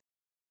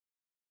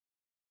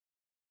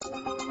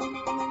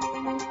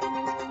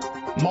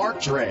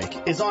Mark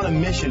Drake is on a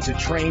mission to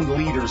train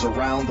leaders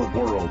around the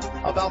world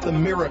about the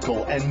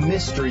miracle and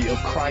mystery of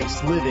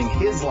Christ living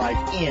His life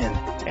in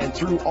and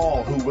through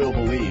all who will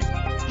believe.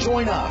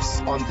 Join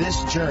us on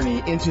this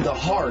journey into the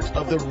heart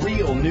of the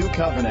real new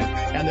covenant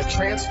and the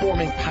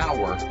transforming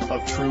power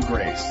of true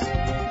grace.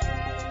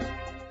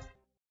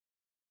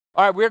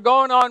 All right, we're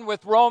going on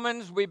with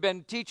Romans. We've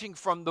been teaching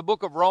from the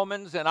book of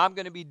Romans, and I'm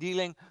going to be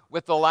dealing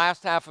with the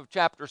last half of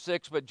chapter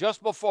 6. But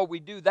just before we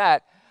do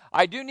that,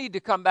 I do need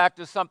to come back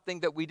to something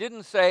that we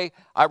didn't say.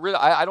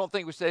 I don't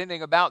think we said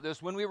anything about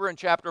this when we were in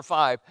chapter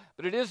 5,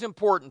 but it is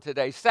important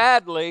today.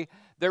 Sadly,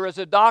 there is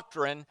a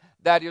doctrine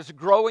that is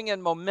growing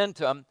in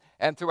momentum,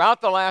 and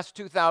throughout the last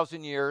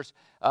 2,000 years,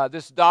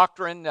 this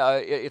doctrine,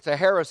 it's a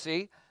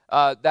heresy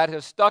that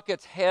has stuck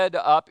its head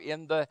up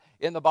in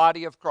the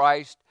body of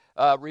Christ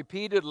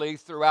repeatedly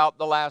throughout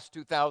the last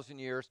 2,000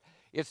 years.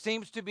 It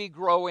seems to be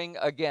growing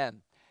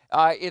again.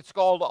 It's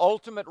called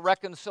ultimate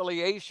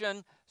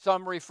reconciliation.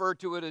 Some refer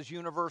to it as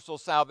universal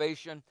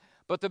salvation.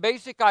 But the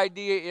basic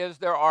idea is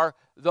there are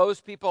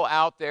those people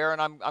out there,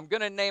 and I'm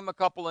going to name a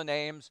couple of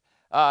names.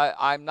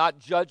 I'm not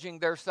judging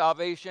their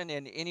salvation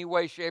in any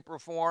way, shape, or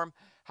form.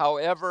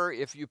 However,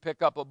 if you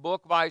pick up a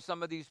book by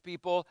some of these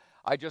people,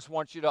 I just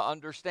want you to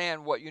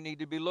understand what you need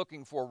to be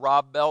looking for.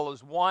 Rob Bell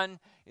is one.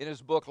 In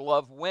his book,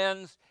 Love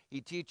Wins, he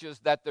teaches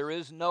that there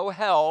is no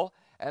hell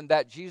and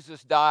that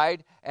Jesus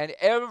died, and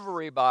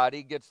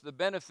everybody gets the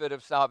benefit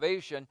of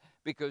salvation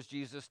because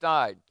Jesus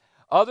died.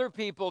 Other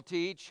people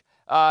teach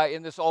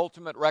in this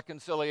ultimate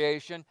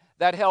reconciliation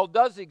that hell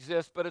does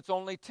exist, but it's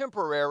only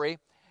temporary,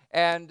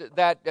 and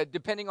that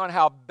depending on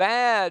how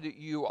bad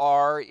you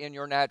are in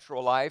your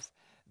natural life,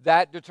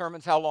 that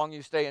determines how long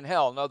you stay in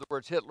hell. In other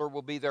words, Hitler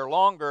will be there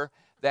longer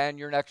than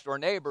your next door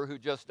neighbor who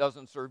just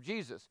doesn't serve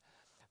Jesus.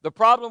 The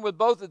problem with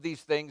both of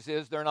these things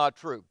is they're not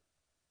true.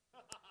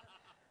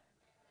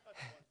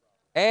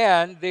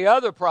 And the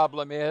other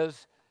problem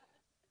is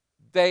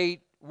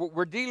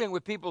we're dealing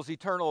with people's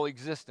eternal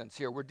existence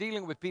here. We're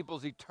dealing with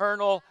people's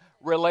eternal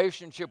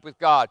relationship with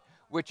God,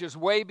 which is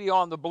way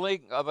beyond the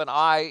blink of an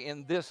eye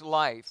in this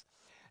life.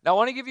 Now, I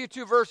want to give you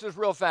two verses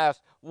real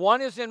fast.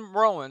 One is in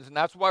Romans, and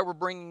that's why we're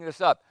bringing this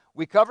up.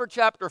 We covered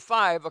chapter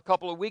 5 a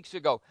couple of weeks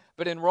ago,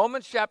 but in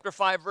Romans chapter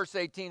 5, verse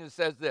 18, it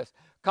says this: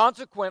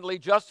 "Consequently,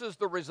 just as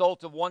the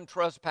result of one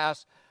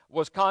trespass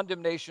was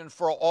condemnation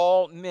for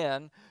all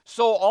men,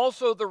 so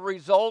also the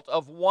result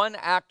of one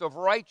act of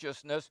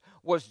righteousness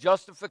was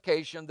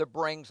justification that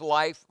brings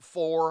life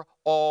for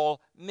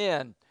all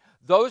men."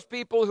 Those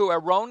people who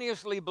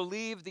erroneously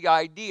believe the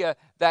idea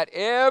that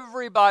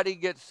everybody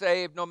gets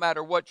saved no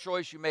matter what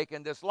choice you make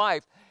in this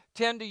life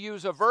tend to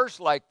use a verse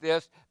like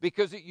this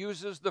because it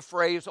uses the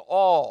phrase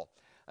all.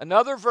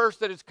 Another verse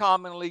that is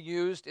commonly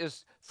used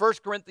is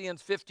 1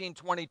 Corinthians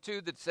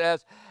 15:22 that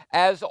says,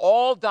 "As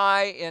all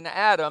die in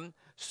Adam,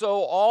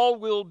 so all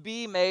will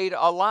be made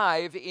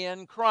alive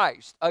in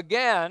Christ."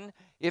 Again,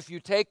 if you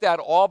take that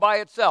all by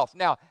itself.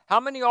 Now, how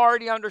many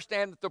already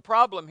understand that the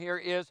problem here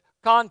is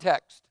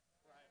context?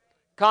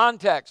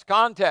 Context.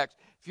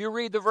 If you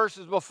read the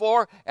verses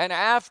before and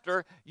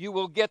after, you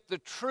will get the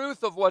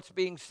truth of what's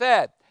being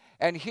said.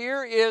 And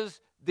here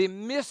is the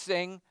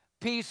missing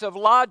piece of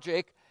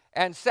logic,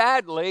 and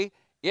sadly,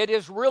 it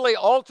is really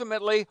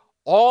ultimately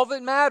all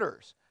that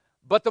matters.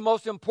 But the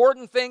most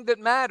important thing that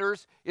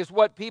matters is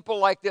what people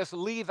like this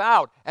leave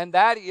out, and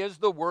that is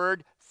the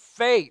word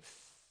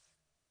faith.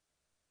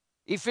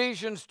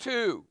 Ephesians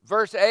 2,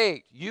 verse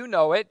 8, you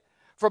know it.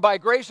 "For by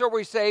grace are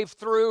we saved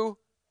through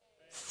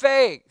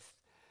faith."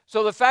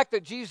 So the fact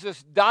that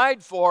Jesus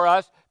died for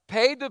us,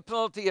 paid the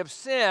penalty of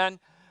sin,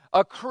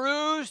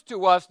 accrues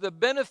to us, the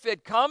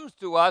benefit comes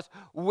to us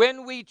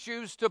when we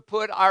choose to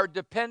put our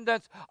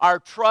dependence, our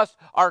trust,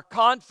 our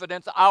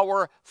confidence,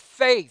 our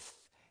faith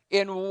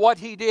in what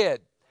He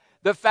did.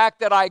 The fact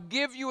that I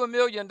give you $1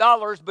 million,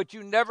 but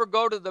you never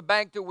go to the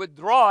bank to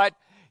withdraw it,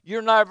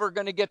 you're never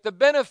going to get the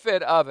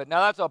benefit of it.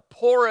 Now, that's a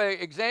poor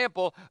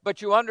example,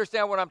 but you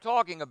understand what I'm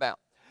talking about.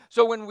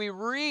 So when we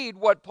read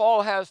what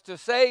Paul has to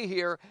say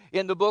here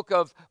in the book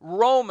of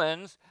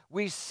Romans,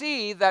 we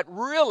see that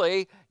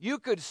really you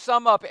could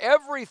sum up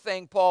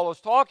everything Paul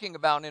is talking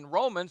about in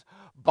Romans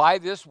by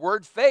this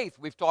word faith.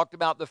 We've talked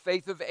about the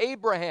faith of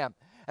Abraham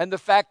and the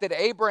fact that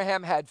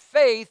Abraham had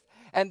faith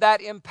and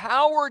that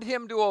empowered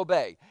him to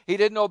obey. He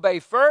didn't obey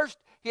first,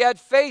 he had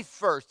faith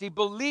first. He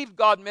believed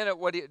God meant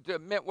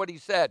what he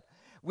said.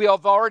 We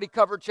have already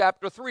covered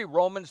chapter 3.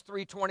 Romans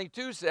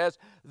 3:22 says,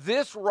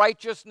 "This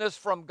righteousness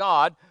from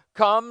God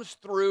comes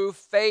through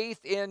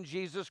faith in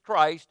Jesus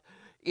Christ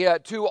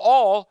to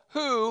all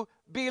who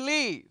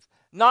believe."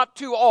 Not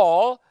to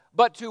all,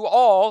 but to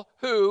all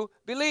who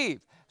believe.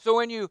 So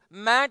when you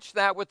match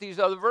that with these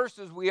other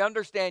verses, we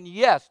understand,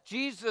 yes,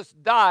 Jesus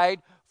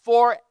died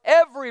for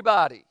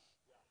everybody.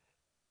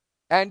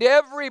 And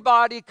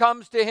everybody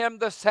comes to Him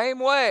the same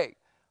way,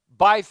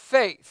 by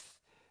faith,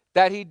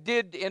 that He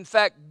did, in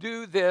fact,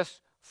 do this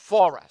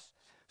for us.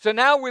 So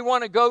now we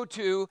want to go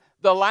to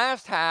the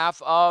last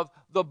half of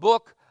the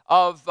book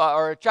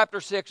or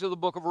chapter 6 of the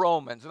book of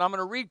Romans. And I'm going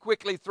to read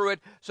quickly through it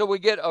so we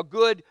get a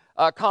good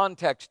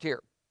context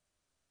here.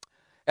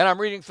 And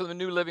I'm reading from the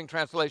New Living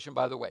Translation,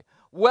 by the way.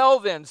 Well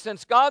then,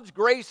 since God's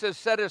grace has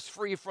set us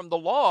free from the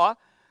law,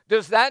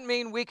 does that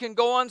mean we can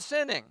go on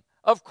sinning?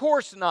 Of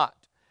course not.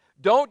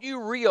 Don't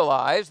you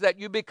realize that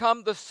you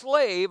become the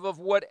slave of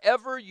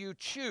whatever you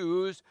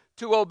choose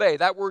to obey?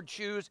 That word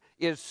choose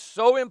is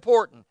so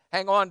important.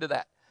 Hang on to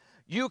that.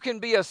 You can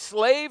be a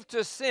slave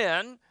to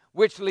sin,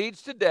 which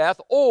leads to death,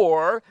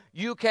 or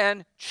you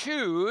can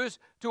choose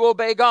to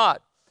obey God,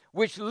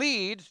 which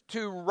leads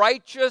to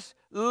righteous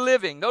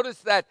living. Notice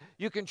that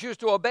you can choose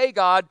to obey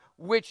God,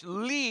 which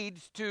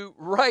leads to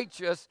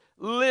righteous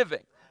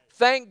living.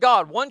 Thank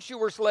God. Once you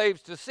were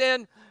slaves to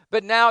sin,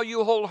 but now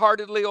you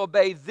wholeheartedly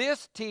obey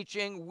this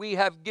teaching we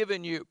have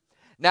given you.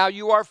 Now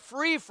you are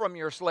free from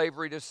your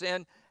slavery to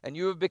sin, and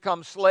you have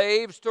become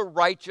slaves to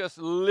righteous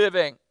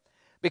living.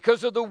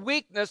 Because of the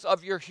weakness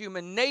of your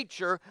human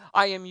nature,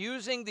 I am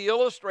using the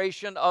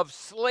illustration of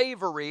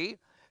slavery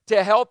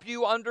to help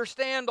you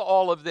understand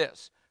all of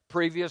this.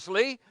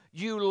 Previously,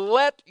 you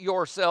let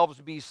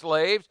yourselves be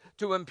slaves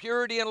to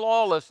impurity and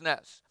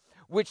lawlessness,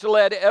 which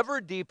led ever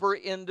deeper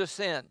into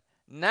sin.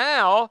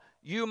 Now,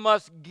 you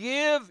must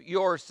give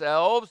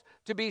yourselves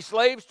to be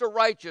slaves to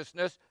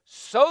righteousness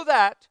so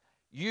that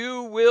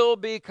you will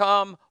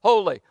become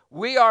holy.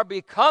 We are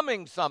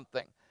becoming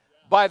something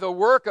by the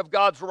work of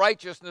God's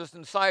righteousness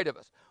inside of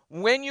us.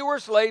 When you were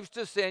slaves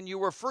to sin, you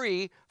were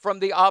free from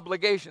the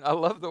obligation. I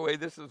love the way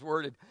this is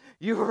worded.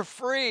 You were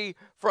free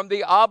from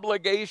the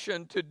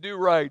obligation to do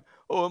right.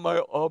 Oh, am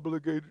I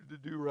obligated to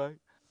do right?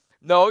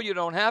 No, you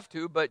don't have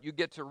to, but you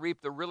get to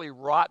reap the really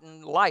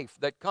rotten life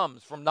that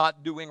comes from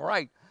not doing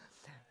right.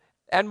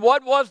 And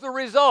what was the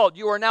result?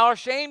 You are now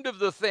ashamed of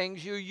the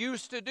things you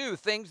used to do,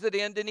 things that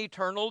end in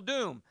eternal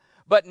doom.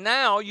 But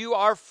now you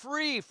are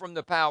free from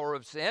the power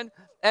of sin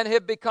and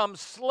have become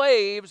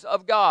slaves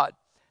of God.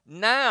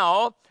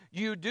 Now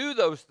you do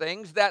those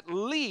things that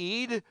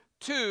lead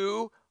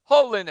to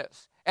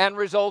holiness and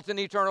result in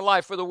eternal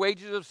life. For the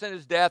wages of sin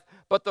is death,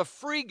 but the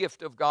free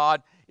gift of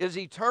God is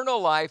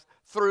eternal life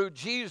through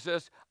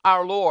Jesus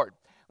our Lord.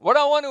 What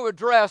I want to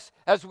address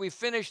as we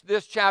finish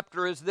this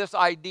chapter is this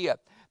idea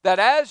that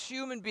as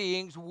human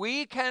beings,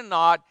 we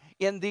cannot,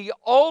 in the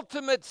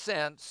ultimate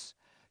sense,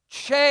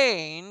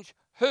 change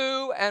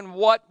who and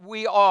what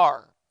we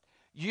are.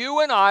 You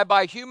and I,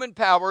 by human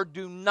power,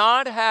 do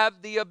not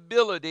have the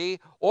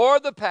ability or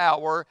the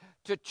power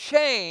to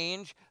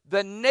change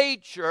the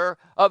nature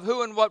of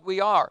who and what we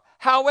are.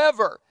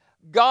 However,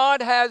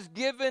 God has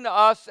given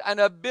us an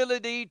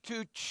ability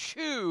to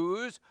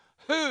choose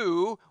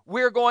who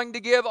we're going to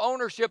give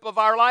ownership of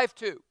our life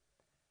to.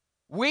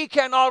 We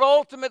cannot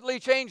ultimately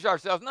change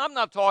ourselves. And I'm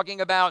not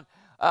talking about,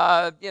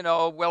 I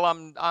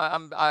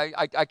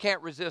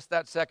can't resist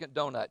that second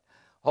donut.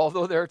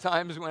 Although there are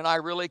times when I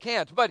really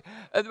can't. But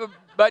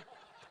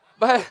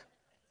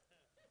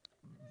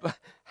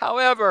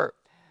however,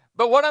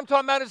 what I'm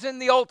talking about is in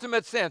the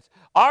ultimate sense.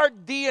 Our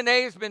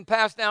DNA has been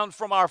passed down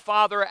from our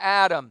father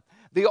Adam.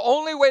 The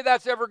only way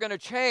that's ever going to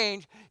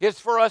change is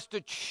for us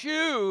to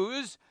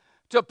choose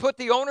to put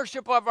the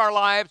ownership of our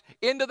lives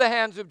into the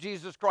hands of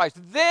Jesus Christ.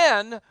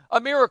 Then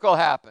a miracle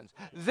happens.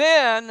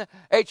 Then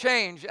a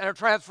change and a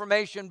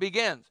transformation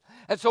begins.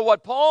 And so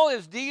what Paul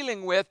is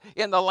dealing with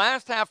in the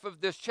last half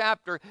of this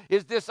chapter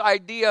is this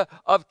idea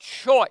of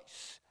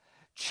choice.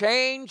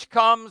 Change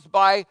comes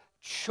by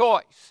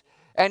choice.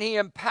 And he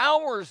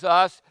empowers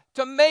us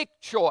to make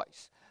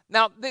choice.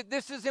 Now,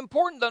 this is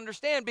important to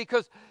understand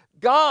because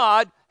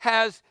God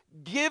has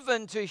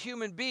given to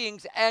human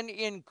beings an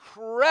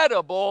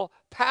incredible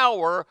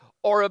power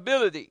or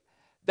ability.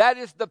 That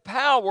is the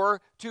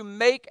power to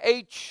make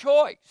a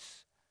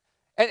choice.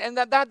 And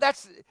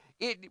that's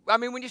it. I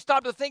mean, when you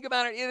stop to think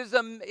about it, it is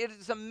an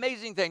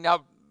amazing thing.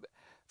 Now,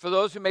 for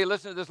those who may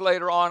listen to this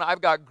later on,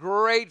 I've got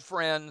great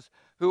friends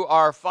who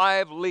are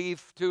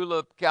five-leaf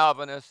tulip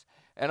Calvinists,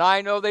 and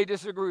I know they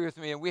disagree with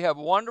me, and we have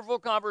wonderful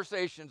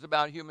conversations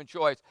about human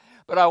choice.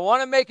 But I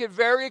want to make it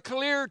very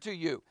clear to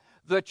you,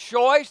 the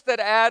choice that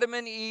Adam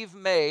and Eve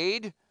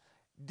made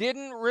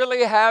didn't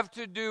really have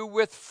to do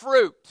with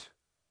fruit.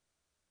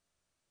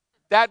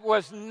 That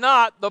was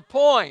not the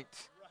point.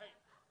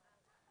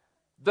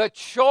 The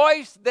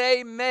choice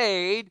they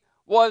made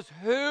was,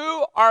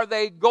 who are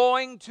they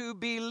going to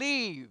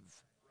believe?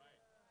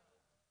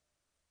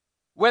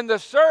 When the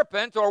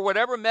serpent, or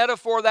whatever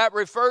metaphor that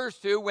refers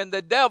to, when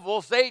the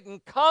devil,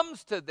 Satan,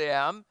 comes to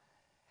them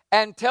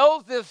and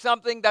tells them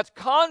something that's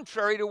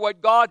contrary to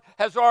what God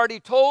has already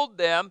told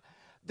them,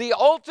 the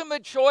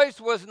ultimate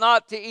choice was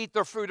not to eat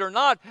the fruit or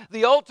not.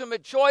 The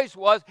ultimate choice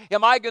was,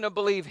 am I going to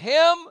believe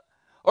him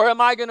or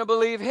am I going to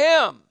believe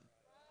him?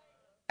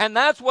 And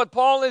that's what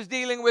Paul is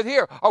dealing with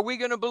here. Are we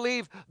going to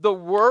believe the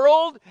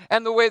world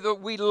and the way that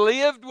we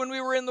lived when we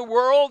were in the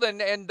world and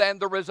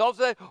the results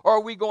of that? Or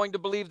are we going to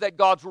believe that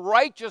God's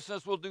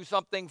righteousness will do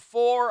something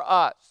for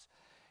us?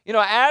 You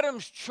know,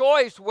 Adam's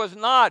choice was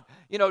not,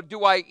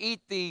 do I eat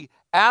the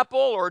apple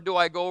or do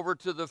I go over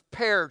to the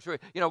pear tree?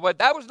 But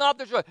that was not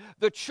the choice.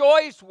 The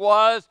choice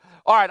was,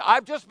 all right,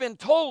 I've just been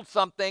told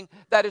something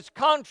that is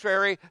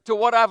contrary to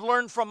what I've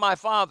learned from my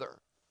father.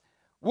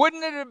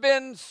 Wouldn't it have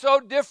been so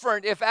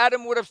different if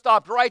Adam would have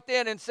stopped right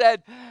then and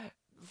said,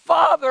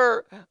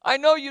 Father, I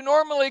know you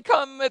normally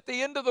come at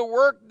the end of the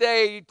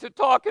workday to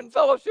talk and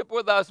fellowship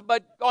with us,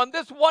 but on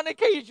this one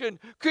occasion,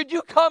 could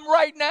you come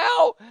right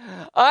now?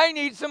 I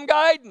need some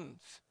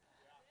guidance.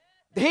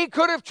 He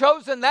could have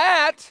chosen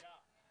that,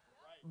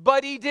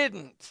 but he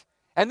didn't.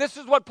 And this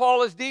is what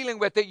Paul is dealing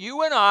with, that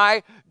you and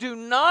I do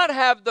not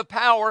have the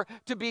power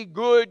to be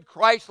good,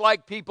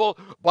 Christ-like people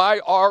by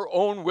our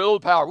own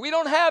willpower. We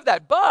don't have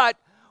that, but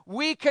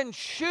we can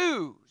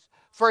choose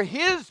for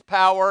his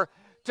power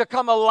to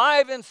come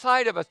alive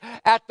inside of us.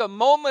 At the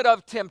moment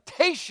of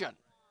temptation,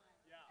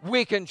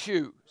 we can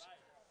choose.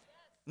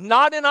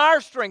 Not in our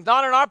strength,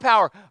 not in our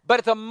power, but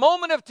at the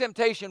moment of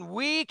temptation,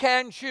 we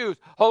can choose.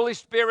 Holy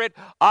Spirit,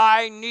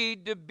 I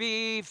need to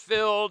be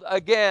filled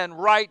again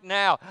right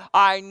now.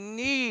 I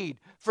need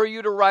for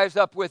you to rise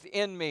up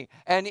within me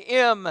and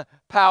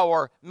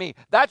empower me.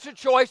 That's a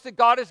choice that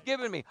God has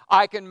given me.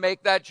 I can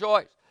make that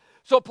choice.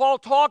 So Paul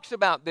talks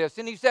about this,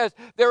 and he says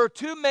there are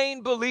two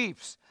main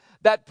beliefs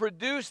that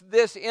produce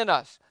this in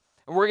us.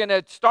 And we're going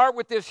to start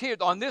with this here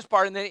on this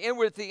part and then end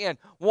with the end.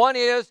 One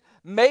is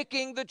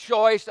making the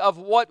choice of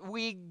what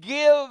we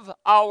give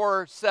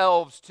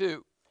ourselves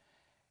to.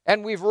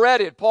 And we've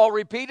read it. Paul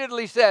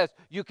repeatedly says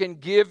you can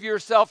give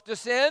yourself to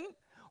sin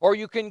or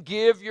you can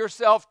give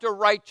yourself to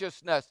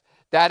righteousness.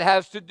 That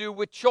has to do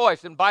with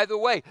choice. And by the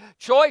way,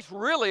 choice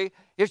really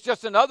is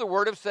just another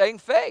word of saying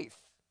faith.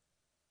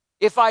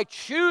 If I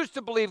choose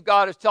to believe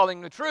God is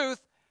telling the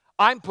truth,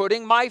 I'm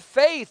putting my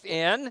faith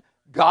in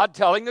God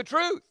telling the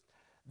truth.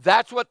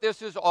 That's what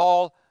this is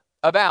all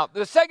about.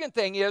 The second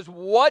thing is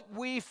what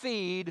we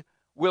feed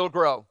will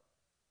grow.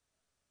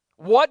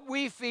 What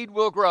we feed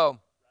will grow.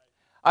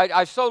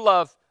 I so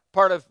love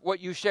part of what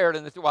you shared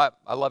in this. Well,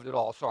 I loved it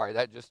all. Sorry,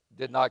 that just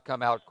did not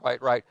come out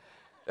quite right.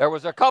 There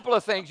was a couple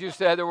of things you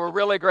said that were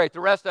really great. The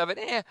rest of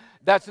it,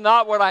 that's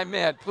not what I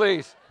meant.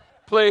 Please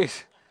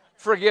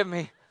forgive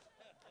me.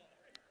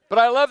 But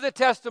I love the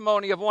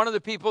testimony of one of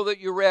the people that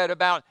you read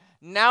about,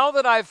 now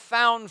that I've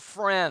found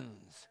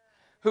friends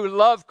who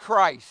love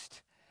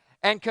Christ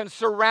and can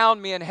surround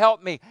me and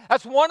help me.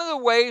 That's one of the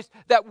ways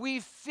that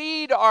we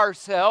feed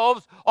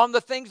ourselves on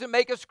the things that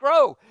make us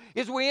grow,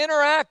 is we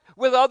interact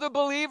with other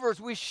believers.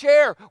 We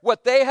share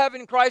what they have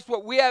in Christ,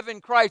 what we have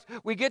in Christ.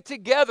 We get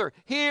together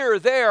here,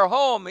 there,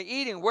 home,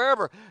 eating,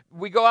 wherever.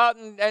 We go out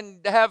and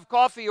have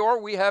coffee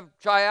or we have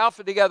Chi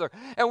Alpha together.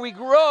 And we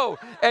grow.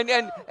 And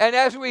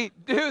as we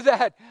do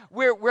that,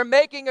 we're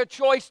making a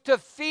choice to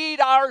feed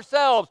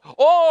ourselves.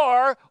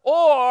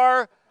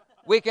 Or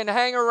we can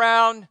hang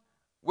around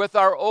with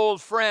our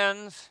old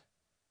friends,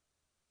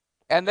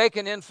 and they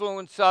can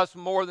influence us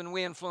more than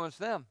we influence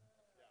them.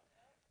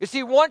 You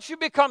see, once you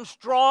become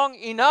strong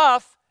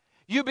enough,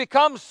 you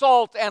become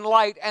salt and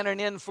light and an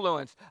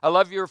influence. I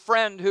love your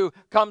friend who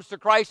comes to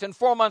Christ, and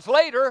 4 months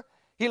later,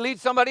 he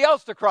leads somebody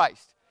else to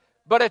Christ.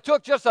 But it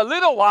took just a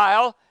little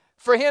while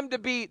for him to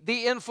be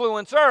the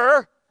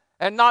influencer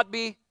and not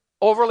be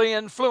overly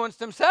influenced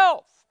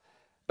himself.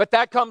 But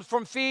that comes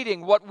from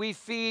feeding. What we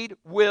feed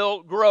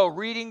will grow.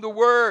 Reading the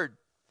Word.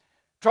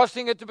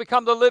 Trusting it to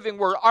become the living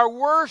Word. Our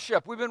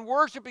worship, we've been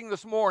worshiping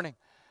this morning.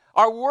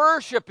 Our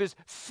worship is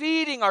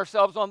feeding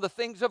ourselves on the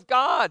things of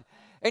God.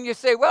 And you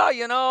say, well,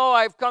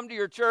 I've come to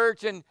your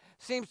church and it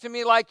seems to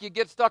me like you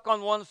get stuck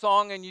on one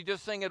song and you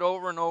just sing it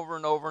over and over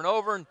and over and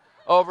over and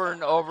over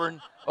and over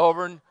and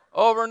over and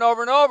over and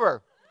over and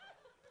over.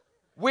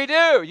 We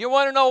do. You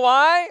want to know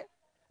why?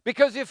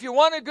 Because if you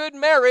want a good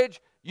marriage,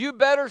 you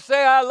better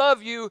say I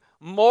love you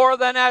more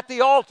than at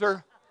the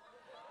altar.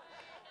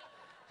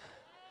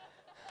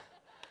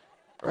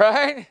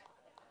 Right?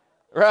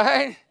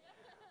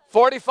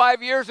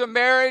 45 years of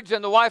marriage,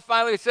 and the wife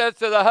finally says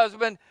to the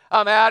husband,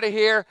 I'm out of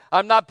here.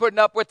 I'm not putting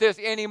up with this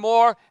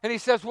anymore. And he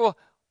says, well,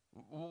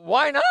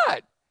 why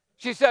not?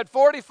 She said,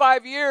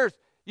 45 years,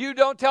 you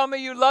don't tell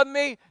me you love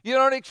me. You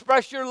don't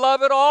express your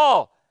love at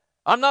all.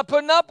 I'm not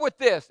putting up with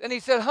this. And he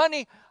said,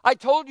 honey, I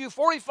told you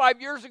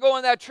 45 years ago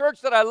in that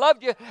church that I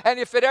loved you, and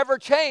if it ever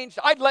changed,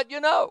 I'd let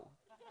you know.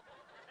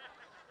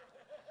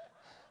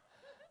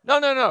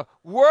 No.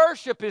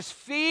 Worship is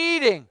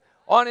feeding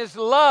on His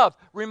love,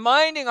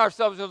 reminding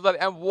ourselves of love.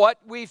 And what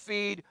we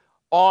feed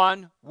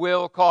on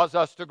will cause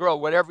us to grow.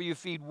 Whatever you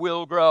feed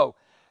will grow.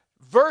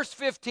 Verse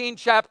 15,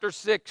 chapter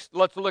 6,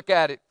 let's look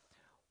at it.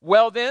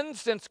 Well then,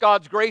 since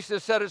God's grace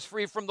has set us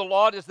free from the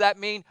law, does that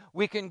mean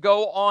we can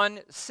go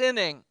on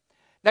sinning?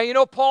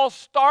 Now, Paul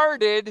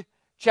started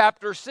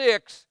chapter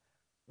 6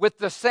 with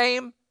the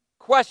same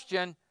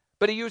question,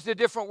 but he used a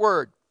different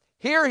word.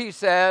 Here he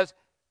says,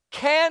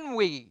 can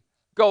we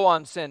go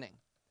on sinning?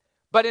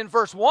 But in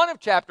verse 1 of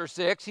chapter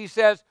 6, he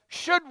says,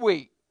 should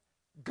we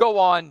go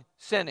on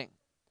sinning?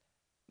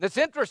 That's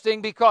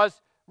interesting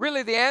because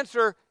really the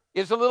answer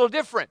is a little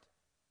different.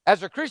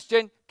 As a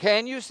Christian,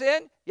 can you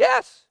sin?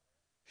 Yes.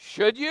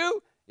 Should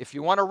you? If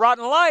you want a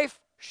rotten life,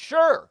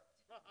 Sure.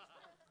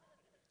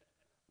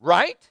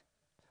 Right?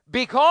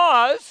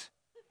 Because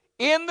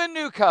in the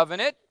new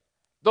covenant,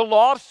 the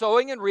law of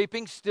sowing and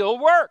reaping still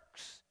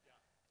works.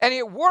 And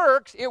it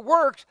works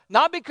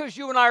not because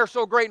you and I are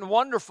so great and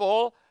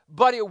wonderful,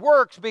 but it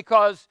works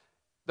because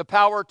the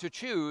power to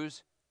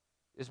choose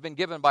has been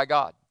given by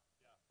God.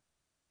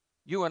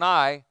 You and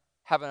I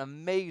have an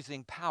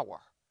amazing power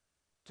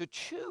to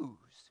choose.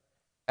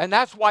 And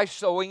that's why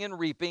sowing and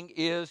reaping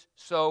is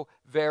so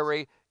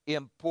very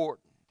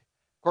important.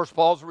 Of course,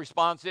 Paul's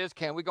response is,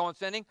 can we go on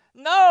sinning?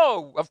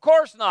 No, of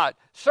course not.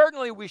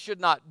 Certainly we should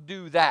not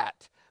do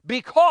that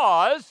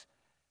because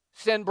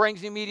sin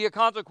brings immediate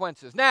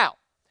consequences. Now,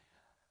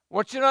 I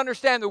want you to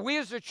understand that we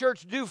as a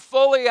church do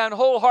fully and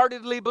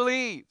wholeheartedly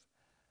believe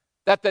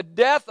that the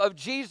death of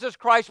Jesus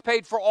Christ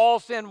paid for all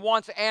sin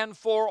once and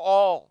for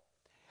all.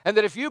 And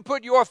that if you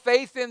put your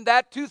faith in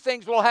that, two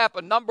things will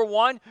happen. Number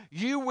one,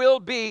 you will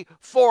be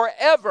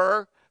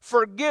forever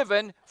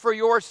forgiven for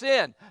your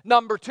sin.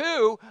 Number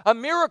two, a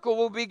miracle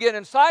will begin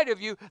inside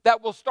of you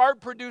that will start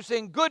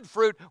producing good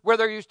fruit where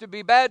there used to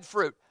be bad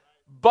fruit.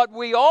 But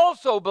we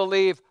also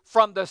believe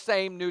from the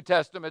same New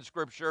Testament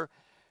scripture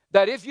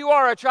that if you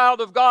are a child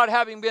of God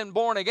having been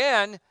born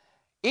again,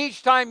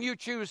 each time you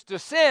choose to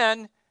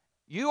sin,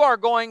 you are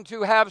going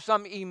to have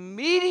some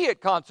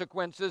immediate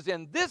consequences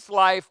in this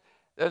life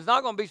that is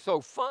not going to be so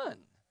fun.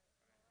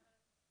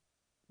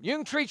 You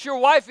can treat your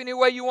wife any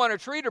way you want to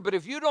treat her, but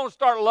if you don't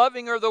start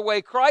loving her the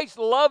way Christ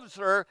loves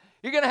her,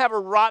 you're going to have a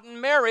rotten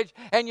marriage,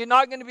 and you're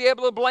not going to be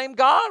able to blame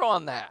God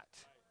on that.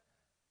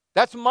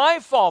 That's my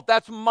fault.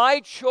 That's my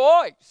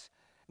choice.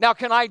 Now,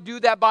 can I do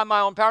that by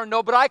my own power?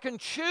 No, but I can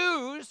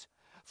choose.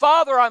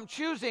 Father, I'm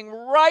choosing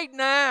right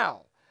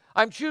now.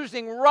 I'm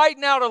choosing right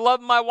now to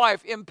love my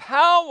wife.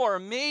 Empower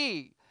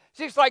me.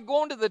 See, it's like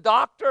going to the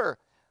doctor.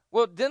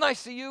 Well, didn't I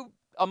see you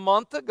a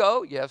month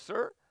ago? Yes,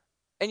 sir.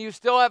 And you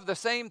still have the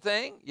same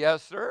thing?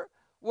 Yes, sir.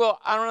 Well,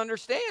 I don't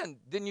understand.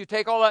 Didn't you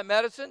take all that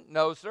medicine?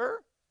 No, sir.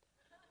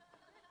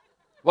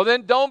 Well,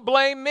 then don't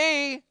blame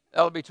me.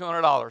 That'll be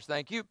 $200.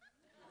 Thank you.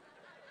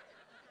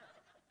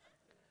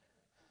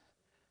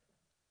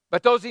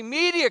 But those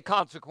immediate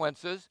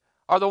consequences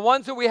are the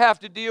ones that we have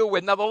to deal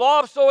with. Now, the law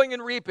of sowing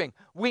and reaping,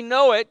 we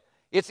know it.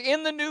 It's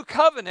in the new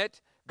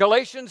covenant.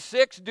 Galatians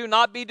 6, do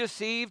not be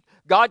deceived.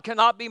 God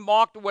cannot be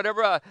mocked.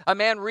 Whatever a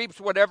man reaps,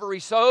 whatever he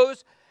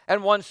sows. And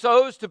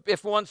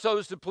if one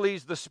sows to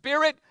please the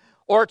Spirit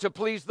or to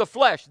please the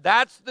flesh.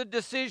 That's the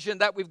decision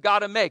that we've got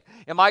to make.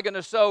 Am I going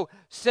to sow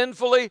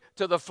sinfully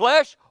to the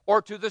flesh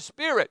or to the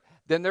Spirit?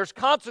 Then there's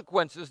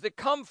consequences that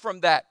come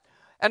from that.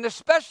 And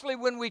especially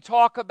when we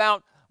talk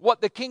about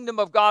what the kingdom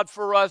of God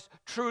for us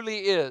truly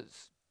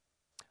is.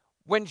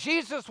 When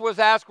Jesus was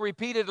asked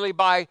repeatedly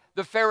by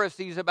the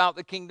Pharisees about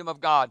the kingdom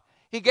of God,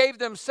 he gave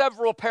them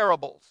several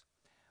parables.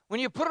 When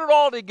you put it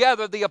all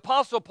together, the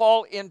Apostle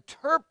Paul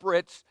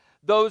interprets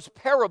those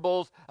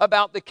parables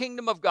about the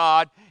kingdom of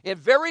God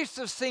very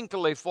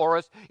succinctly for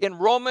us in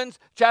Romans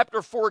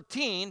chapter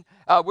 14,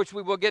 which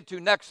we will get to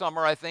next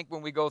summer, I think,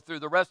 when we go through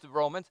the rest of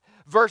Romans,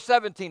 verse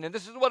 17. And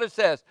this is what it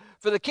says: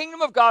 for the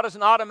kingdom of God is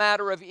not a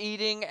matter of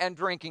eating and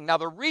drinking. Now,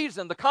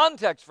 the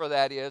context for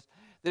that is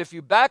that if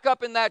you back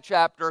up in that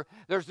chapter,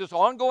 there's this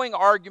ongoing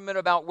argument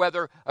about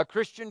whether a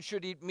Christian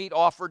should eat meat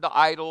offered to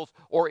idols,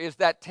 or is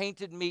that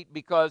tainted meat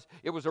because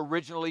it was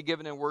originally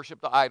given in worship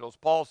to idols.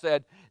 Paul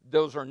said,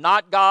 those are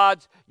not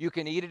gods. You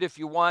can eat it if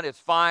you want. It's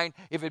fine.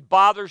 If it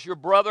bothers your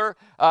brother,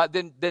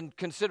 then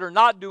consider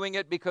not doing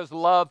it, because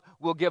love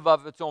will give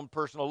of its own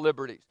personal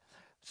liberties.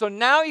 So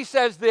now he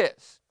says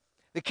this: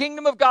 the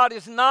kingdom of God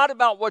is not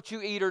about what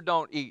you eat or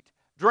don't eat,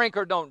 drink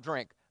or don't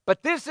drink,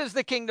 but this is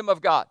the kingdom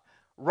of God.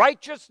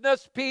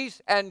 Righteousness,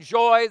 peace, and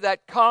joy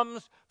that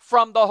comes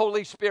from the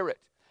Holy Spirit.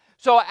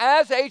 So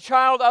as a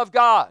child of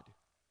God,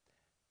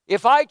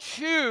 if I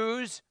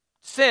choose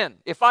sin,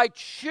 if I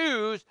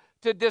choose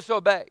to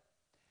disobey,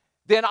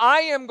 then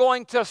I am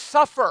going to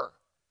suffer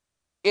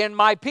in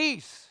my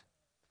peace.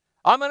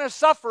 I'm going to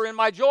suffer in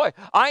my joy.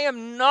 I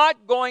am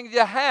not going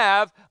to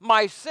have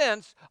my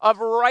sense of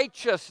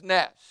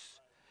righteousness.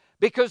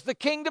 Because the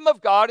kingdom of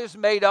God is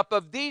made up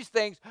of these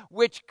things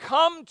which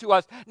come to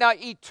us. Now,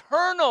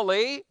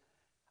 eternally,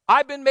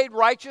 I've been made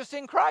righteous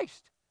in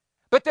Christ.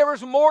 But there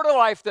is more to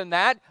life than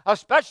that,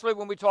 especially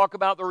when we talk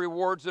about the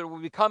rewards that will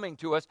be coming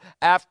to us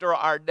after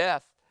our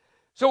death.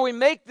 So we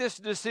make this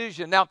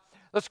decision. Now,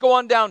 let's go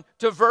on down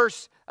to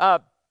verse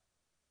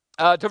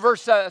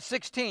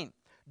 16.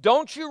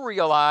 Don't you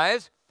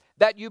realize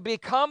that you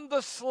become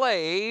the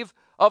slave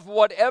of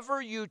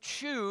whatever you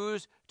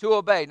choose to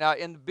obey? Now,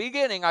 in the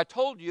beginning, I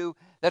told you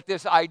that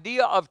this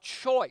idea of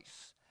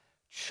choice,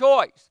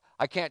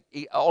 I can't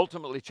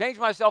ultimately change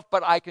myself,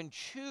 but I can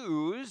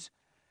choose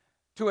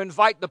to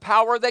invite the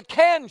power that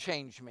can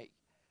change me.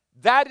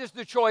 That is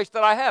the choice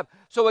that I have.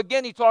 So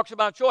again, he talks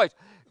about choice.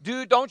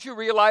 Don't you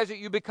realize that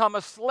you become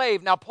a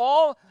slave? Now,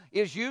 Paul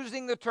is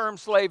using the term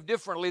slave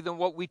differently than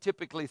what we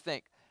typically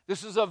think.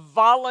 This is a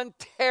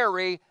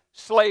voluntary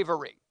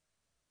slavery.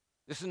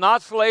 This is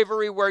not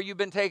slavery where you've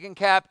been taken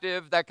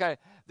captive, that kind of.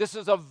 This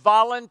is a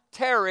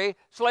voluntary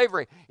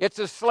slavery. It's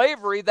a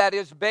slavery that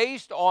is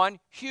based on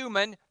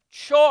human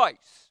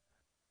choice.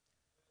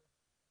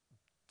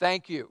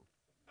 Thank you.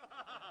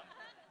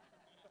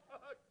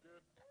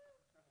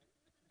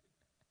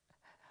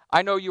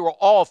 I know you were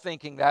all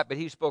thinking that, but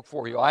he spoke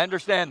for you. I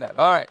understand that.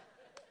 All right.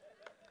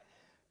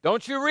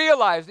 Don't you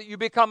realize that you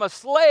become a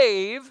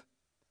slave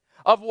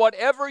of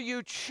whatever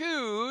you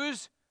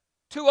choose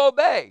to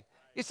obey?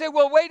 You say,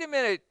 well, wait a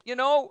minute.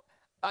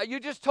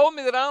 You just told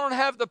me that I don't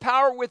have the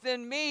power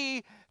within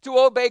me to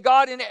obey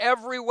God in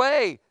every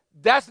way.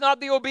 That's not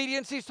the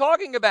obedience he's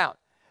talking about.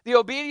 The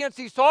obedience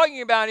he's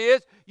talking about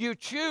is you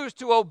choose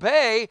to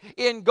obey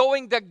in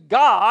going to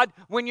God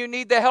when you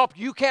need the help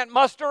you can't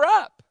muster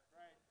up.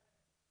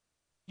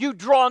 You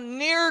draw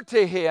near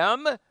to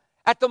him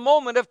at the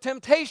moment of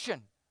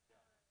temptation.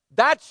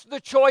 That's the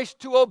choice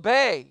to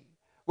obey,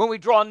 when we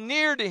draw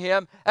near to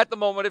him at the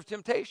moment of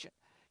temptation.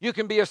 You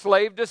can be a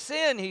slave to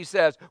sin, he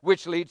says,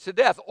 which leads to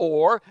death.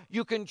 Or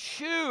you can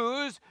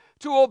choose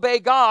to obey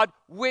God,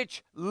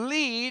 which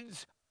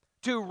leads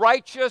to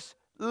righteous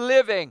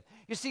living.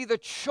 You see, the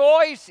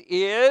choice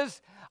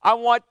is, I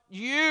want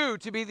you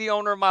to be the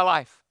owner of my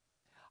life.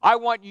 I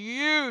want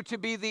you to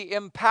be the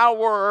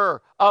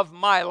empowerer of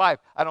my life.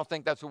 I don't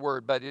think that's a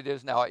word, but it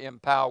is now,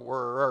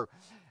 empowerer.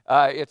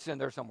 It's in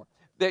there somewhere.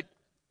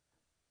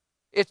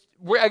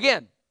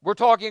 We're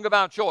talking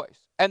about choice.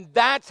 And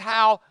that's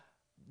how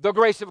the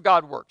grace of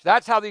God works.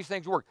 That's how these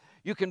things work.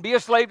 You can be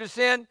a slave to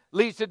sin,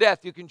 leads to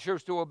death. You can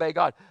choose to obey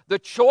God. The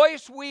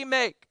choice we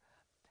make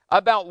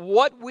about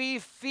what we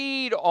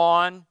feed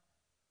on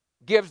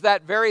gives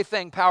that very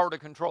thing power to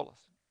control us.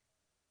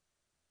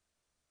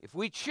 If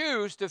we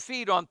choose to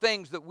feed on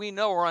things that we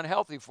know are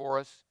unhealthy for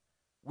us,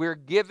 we're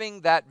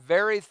giving that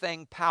very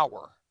thing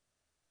power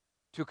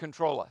to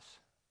control us.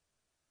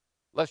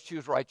 Let's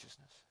choose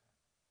righteousness.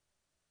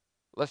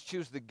 Let's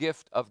choose the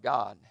gift of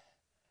God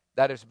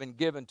that has been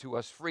given to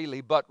us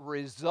freely, but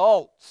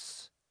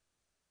results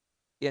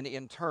in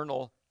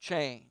internal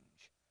change.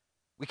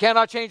 We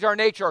cannot change our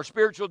nature, our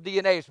spiritual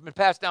DNA. It's been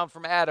passed down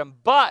from Adam,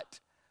 but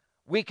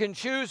we can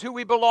choose who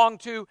we belong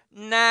to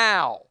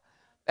now.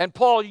 And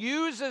Paul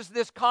uses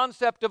this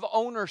concept of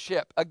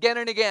ownership again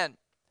and again.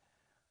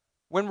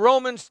 When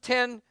Romans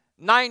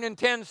 10:9 and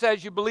 10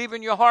 says you believe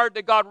in your heart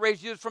that God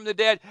raised Jesus from the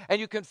dead and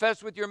you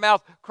confess with your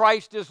mouth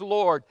Christ is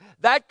Lord.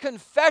 That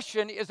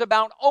confession is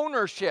about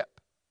ownership.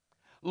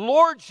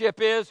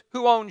 Lordship is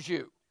who owns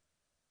you.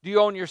 Do you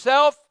own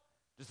yourself?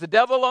 Does the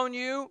devil own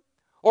you?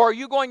 Or are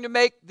you going to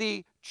make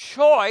the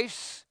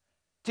choice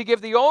to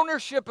give the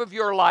ownership of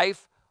your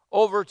life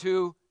over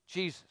to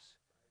Jesus?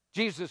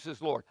 Jesus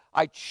is Lord.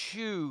 I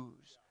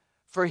choose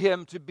for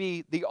him to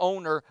be the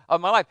owner of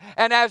my life.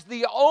 And as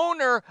the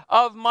owner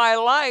of my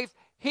life,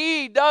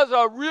 he does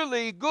a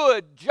really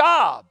good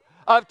job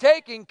of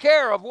taking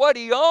care of what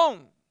he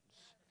owns.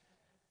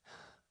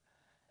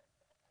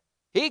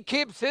 He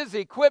keeps his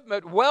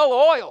equipment well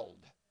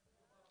oiled.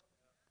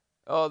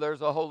 Oh,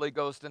 there's a Holy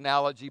Ghost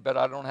analogy, but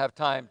I don't have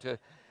time to.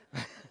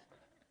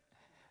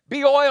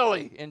 Be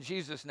oily in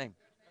Jesus' name.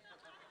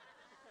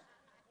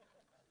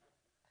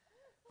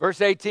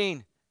 Verse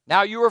 18,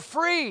 now you are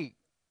free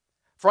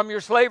from your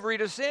slavery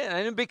to sin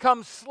and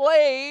become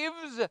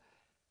slaves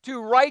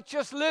to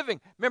righteous living.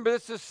 Remember,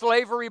 this is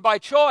slavery by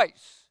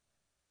choice.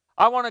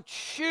 I want to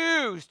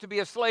choose to be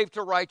a slave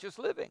to righteous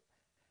living.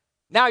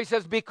 Now he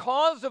says,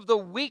 because of the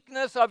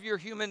weakness of your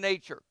human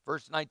nature,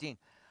 verse 19,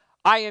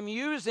 I am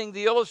using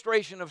the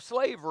illustration of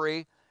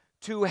slavery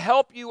to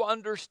help you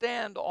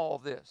understand all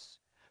this.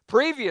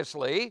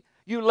 Previously,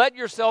 you let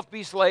yourself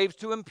be slaves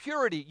to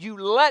impurity. You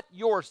let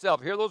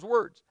yourself, hear those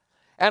words,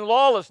 and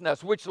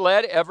lawlessness, which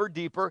led ever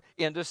deeper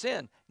into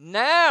sin.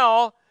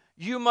 Now,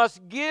 you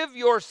must give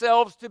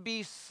yourselves to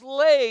be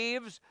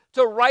slaves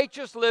to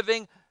righteous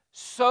living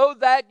so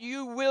that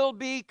you will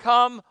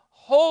become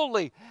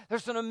holy.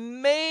 There's an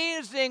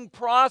amazing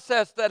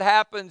process that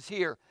happens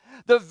here.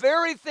 The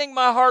very thing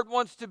my heart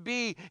wants to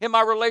be in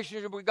my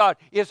relationship with God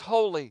is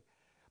holy.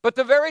 But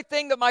the very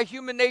thing that my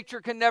human nature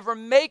can never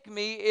make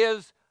me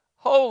is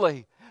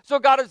holy. So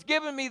God has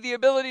given me the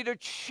ability to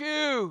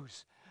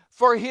choose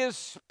for his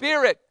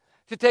Spirit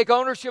to take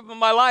ownership of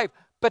my life.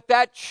 But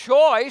that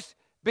choice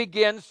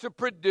begins to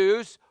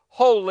produce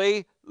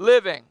holy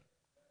living.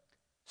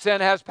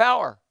 Sin has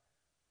power,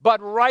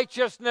 but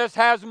righteousness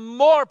has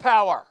more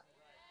power.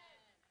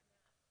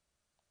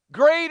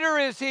 Greater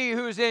is he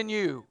who's in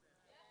you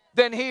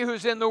than he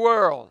who's in the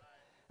world.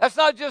 That's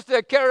not just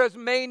a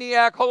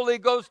charismaniac, Holy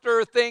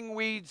Ghoster thing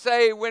we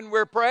say when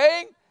we're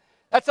praying.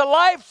 That's a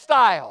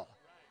lifestyle.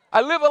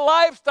 I live a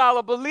lifestyle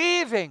of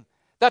believing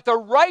that the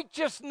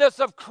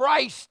righteousness of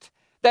Christ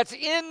that's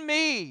in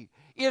me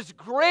is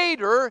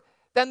greater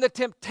than the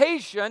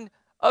temptation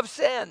of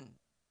sin.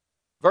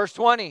 Verse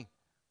 20,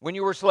 when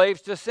you were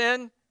slaves to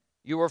sin,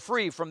 you were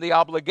free from the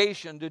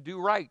obligation to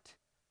do right.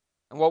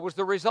 And what was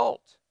the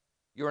result?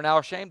 You are now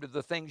ashamed of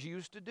the things you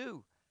used to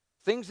do,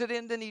 things that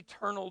end in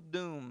eternal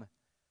doom.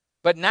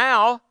 But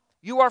now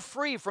You are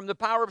free from the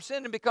power of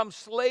sin and become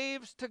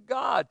slaves to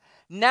God.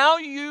 Now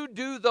you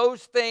do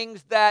those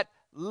things that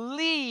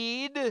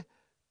lead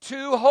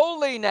to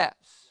holiness.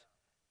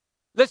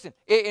 Listen,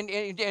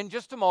 in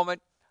just a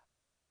moment,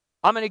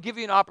 I'm going to give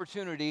you an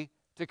opportunity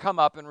to come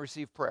up and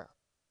receive prayer.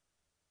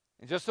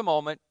 In just a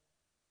moment,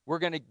 we're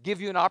going to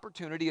give you an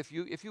opportunity, if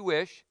you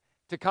wish,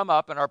 to come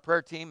up, and our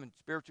prayer team and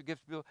spiritual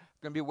gifts people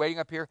are going to be waiting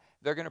up here.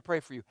 They're going to pray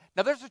for you.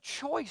 Now, there's a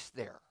choice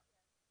there.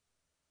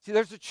 See,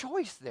 there's a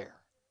choice there.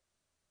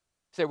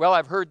 Say, well,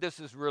 I've heard this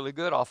is really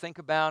good. I'll think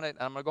about it,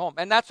 and I'm going to go home.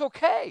 And that's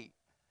okay.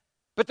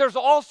 But there's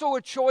also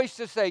a choice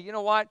to say, you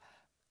know what?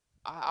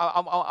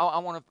 I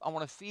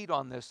want to feed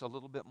on this a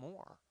little bit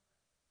more.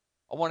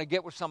 I want to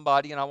get with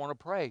somebody, and I want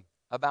to pray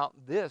about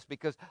this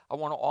because I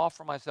want to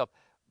offer myself.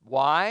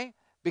 Why?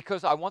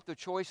 Because I want the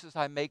choices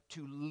I make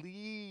to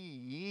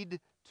lead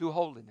to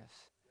holiness.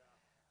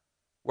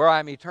 Where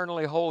I'm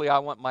eternally holy, I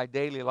want my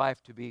daily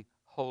life to be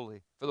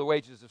holy. For the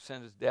wages of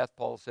sin is death,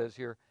 Paul says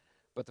here,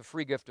 but the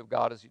free gift of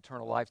God is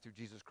eternal life through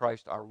Jesus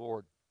Christ our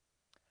Lord.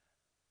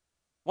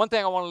 One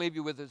thing I want to leave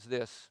you with is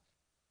this.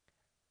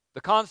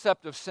 The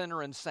concept of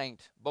sinner and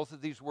saint, both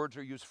of these words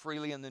are used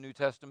freely in the New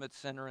Testament,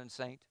 sinner and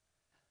saint.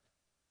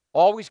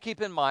 Always keep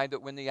in mind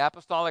that when the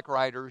apostolic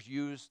writers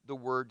use the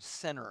word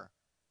sinner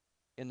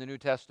in the New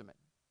Testament,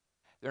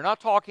 they're not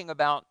talking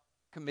about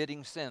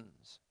committing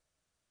sins.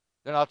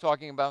 They're not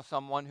talking about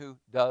someone who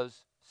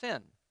does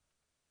sin.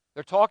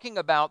 They're talking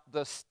about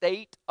the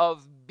state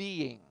of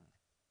being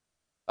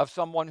of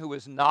someone who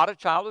is not a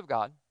child of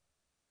God.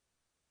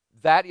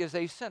 That is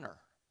a sinner.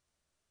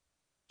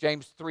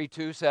 James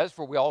 3:2 says,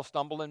 for we all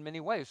stumble in many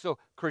ways. So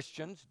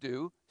Christians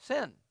do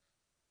sin.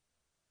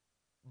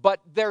 But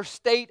their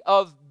state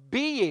of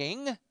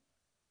being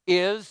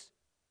is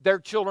they're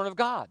children of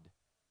God.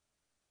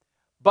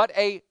 But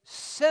a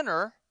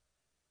sinner,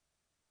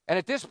 and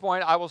at this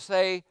point I will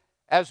say,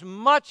 as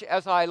much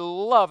as I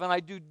love, and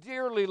I do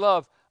dearly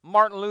love,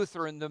 Martin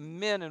Luther and the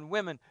men and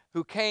women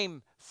who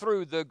came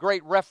through the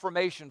great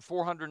Reformation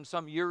 400 and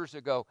some years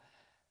ago,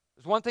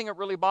 there's one thing that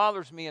really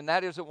bothers me, and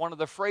that is that one of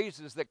the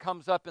phrases that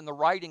comes up in the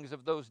writings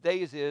of those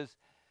days is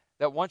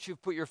that once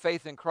you've put your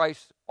faith in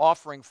Christ's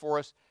offering for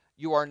us,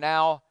 you are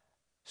now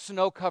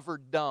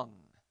snow-covered dung.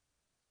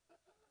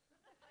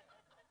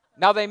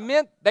 Now they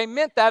meant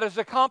that as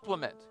a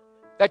compliment,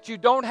 that you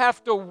don't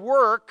have to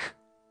work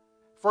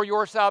for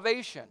your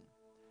salvation.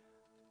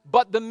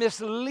 But the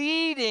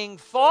misleading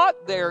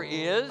thought there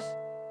is,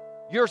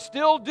 you're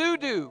still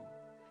doo-doo.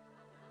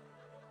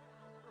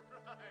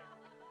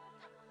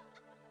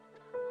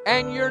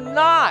 And you're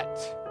not.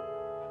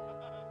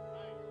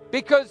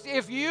 Because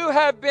if you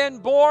have been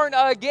born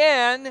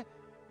again,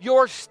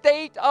 your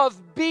state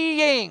of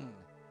being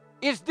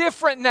is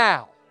different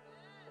now.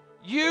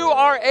 You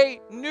are a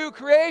new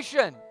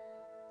creation.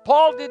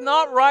 Paul did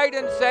not write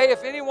and say,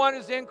 if anyone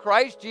is in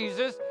Christ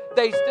Jesus,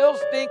 they still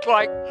stink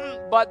like,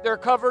 but they're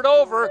covered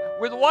over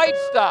with white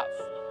stuff.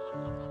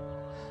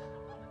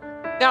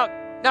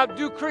 Now,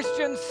 do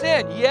Christians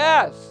sin?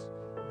 Yes,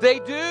 they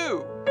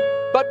do.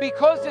 But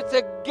because it's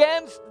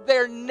against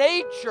their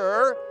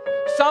nature,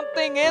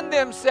 something in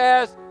them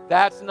says,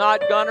 that's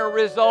not going to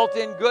result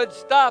in good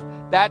stuff.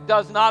 That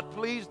does not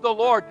please the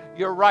Lord.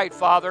 You're right,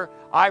 Father.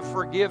 I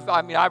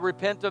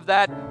repent of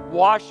that.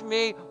 Wash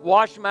me,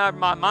 wash my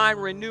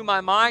mind, renew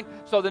my mind,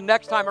 so the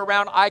next time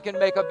around I can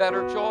make a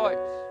better choice.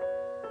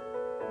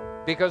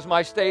 Because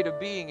my state of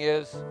being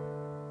is,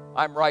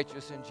 I'm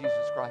righteous in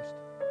Jesus Christ.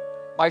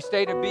 My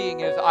state of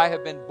being is, I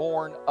have been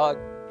born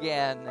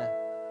again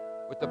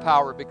with the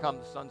power to become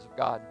the sons of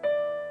God.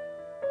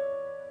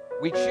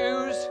 We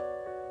choose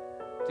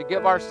to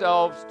give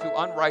ourselves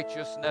to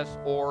unrighteousness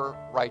or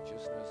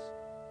righteousness.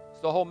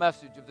 It's the whole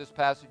message of this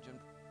passage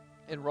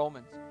in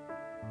Romans.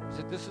 He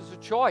said this is a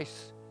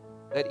choice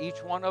that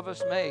each one of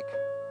us make.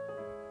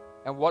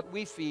 And what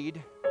we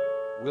feed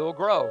will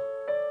grow,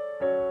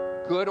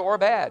 good or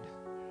bad.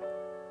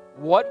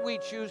 What we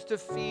choose to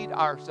feed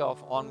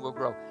ourselves on will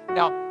grow.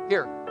 Now,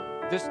 here,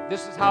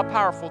 this is how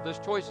powerful this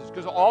choice is,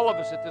 because all of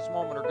us at this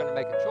moment are going to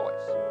make a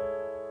choice.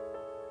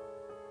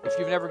 If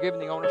you've never given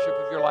the ownership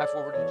of your life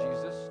over to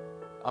Jesus,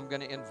 I'm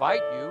going to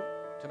invite you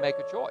to make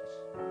a choice.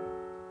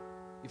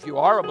 If you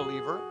are a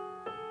believer,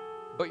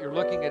 but you're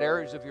looking at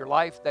areas of your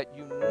life that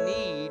you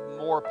need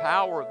more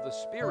power of the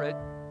Spirit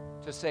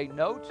to say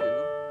no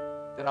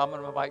to, then I'm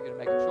going to invite you to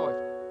make a choice.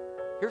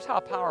 Here's how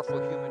powerful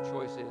human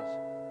choice is.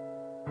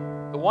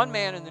 The one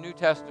man in the New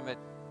Testament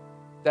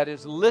that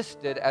is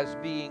listed as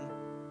being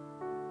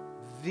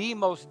the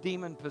most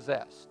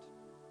demon-possessed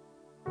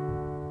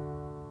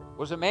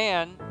was a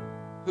man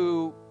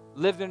who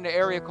lived in an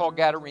area called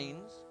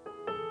Gadarenes.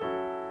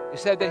 It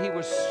said that he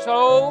was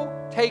so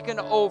taken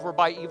over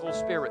by evil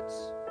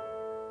spirits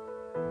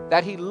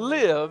that he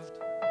lived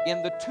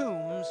in the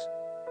tombs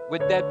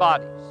with dead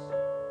bodies.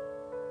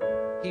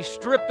 He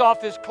stripped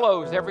off his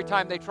clothes every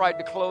time they tried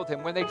to clothe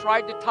him. When they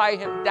tried to tie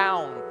him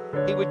down,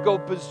 he would go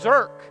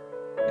berserk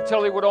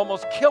until he would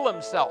almost kill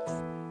himself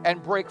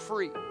and break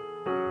free.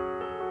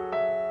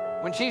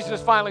 When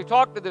Jesus finally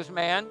talked to this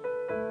man,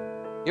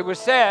 It was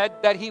said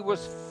that he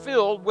was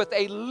filled with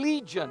a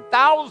legion,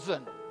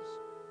 thousands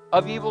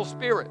of evil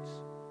spirits.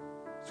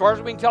 As far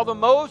as we can tell, the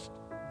most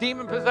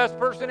demon-possessed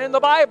person in the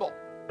Bible.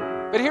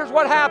 But here's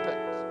what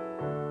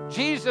happens.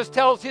 Jesus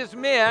tells his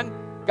men,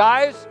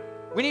 guys,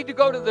 we need to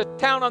go to the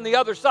town on the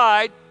other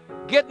side.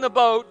 Get in the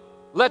boat.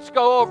 Let's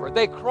go over.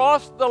 They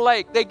cross the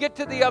lake. They get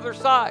to the other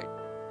side.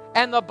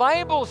 And the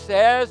Bible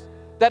says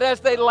that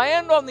as they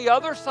land on the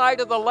other side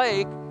of the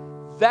lake,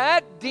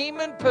 that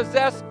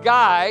demon-possessed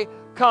guy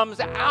comes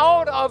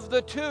out of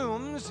the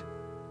tombs,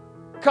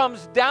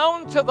 comes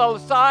down to the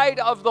side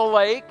of the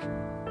lake,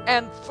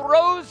 and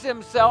throws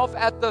himself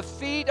at the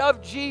feet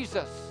of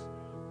Jesus.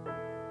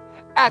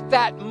 At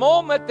that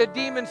moment, the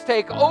demons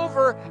take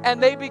over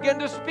and they begin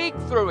to speak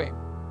through him.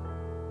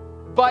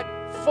 But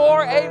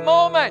for a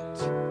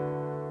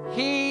moment,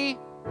 he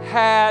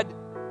had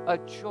a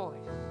choice.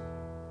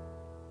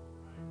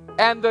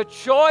 And the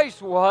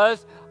choice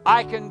was,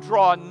 I can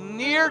draw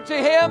near to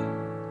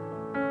him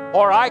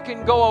or I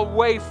can go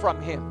away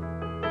from him.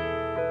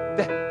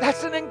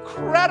 That's an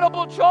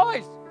incredible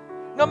choice.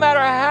 No matter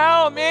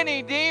how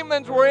many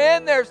demons were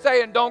in there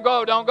saying, don't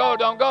go, don't go,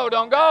 don't go,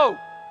 don't go.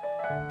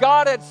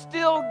 God had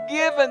still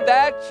given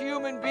that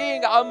human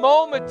being a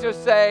moment to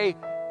say,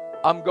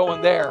 I'm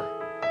going there.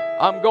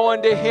 I'm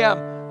going to him.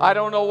 I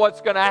don't know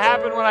what's going to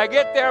happen when I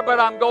get there, but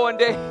I'm going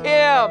to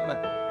him.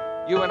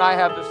 You and I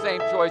have the same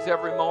choice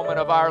every moment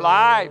of our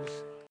lives.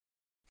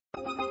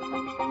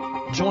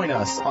 Join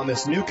us on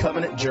this new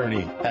covenant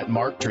journey at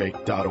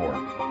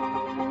markdrake.org.